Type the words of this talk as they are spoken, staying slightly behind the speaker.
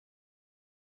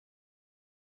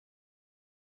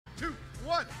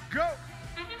1, go!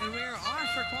 And we're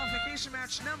off for qualification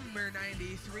match number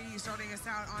 93. Starting us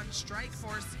out on Strike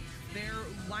Force. They're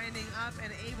lining up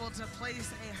and able to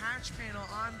place a hatch panel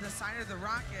on the side of the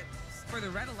rocket for the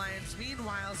Red Alliance.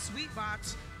 Meanwhile,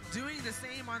 Sweetbot doing the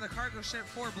same on the cargo ship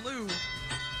for Blue.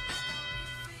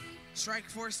 Strike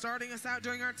Force starting us out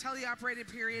during our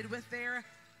teleoperated period with their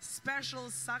special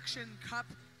suction cup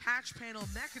hatch panel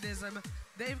mechanism.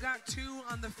 They've got 2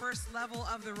 on the first level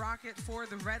of the rocket for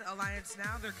the Red Alliance.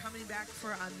 Now they're coming back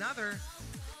for another.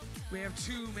 We have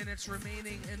 2 minutes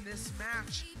remaining in this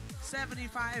match.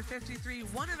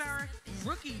 75-53, one of our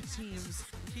rookie teams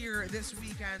here this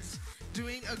weekend,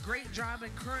 doing a great job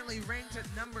and currently ranked at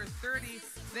number 30.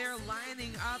 They're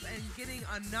lining up and getting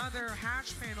another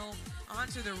hatch panel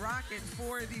onto the rocket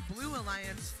for the Blue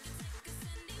Alliance.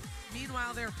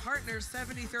 Meanwhile, their partner,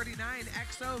 7039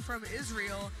 XO from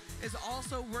Israel, is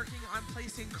also working on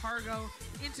placing cargo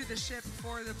into the ship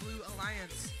for the Blue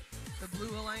Alliance. The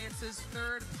Blue Alliance's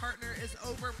third partner is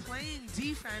overplaying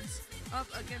defense up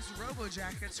against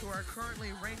Robojackets, who are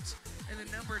currently ranked in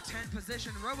the number 10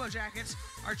 position. Robojackets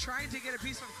are trying to get a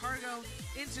piece of cargo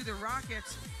into the rocket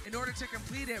in order to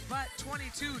complete it, but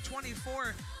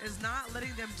 22-24 is not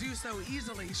letting them do so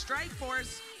easily. Strike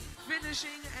Force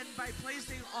finishing and by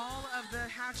placing all of the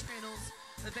hatch panels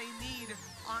that they need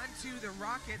onto the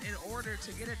rocket in order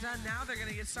to get it done. Now they're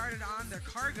gonna get started on the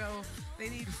cargo. They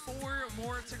need 4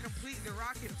 more to complete the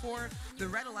rocket for the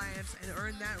Red Alliance and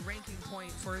earn that ranking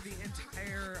point for the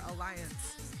entire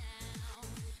alliance.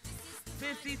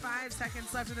 55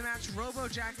 seconds left in the match.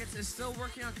 Robojackets is still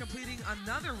working on completing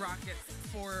another rocket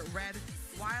for Red,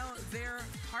 while their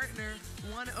partner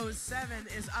 107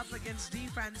 is up against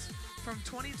defense from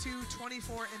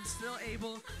 22-24 and still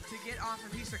able to get off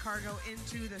a piece of cargo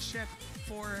into the ship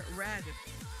for Red.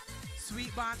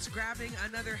 Sweetbot's grabbing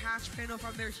another hatch panel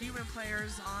from their human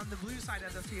players on the blue side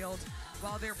of the field,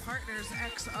 while their partners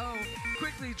XO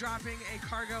quickly dropping a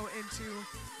cargo into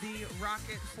the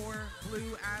rocket for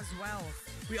Blue as well.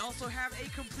 We also have a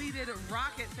completed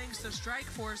rocket thanks to Strike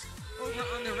Force over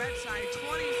on the red side.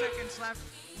 20 seconds left.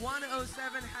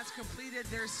 107 has completed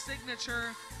their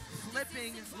signature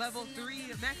flipping level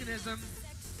 3 mechanism.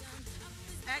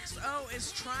 XO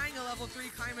is trying a level 3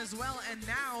 climb as well, and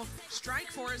now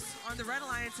Strike Force on the Red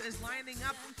Alliance is lining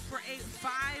up for a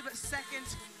 5-second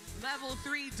level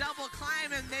 3 double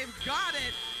climb, and they've got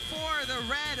it for the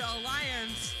Red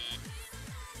Alliance.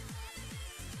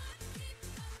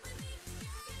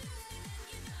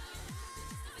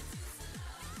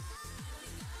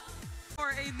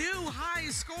 For a new high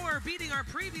score, beating our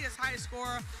previous high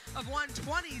score of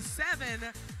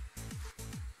 127.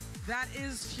 That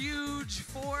is huge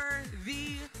for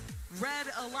the Red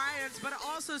Alliance, but it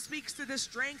also speaks to the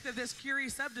strength of this Curie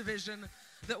Subdivision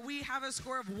that we have a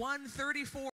score of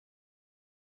 134.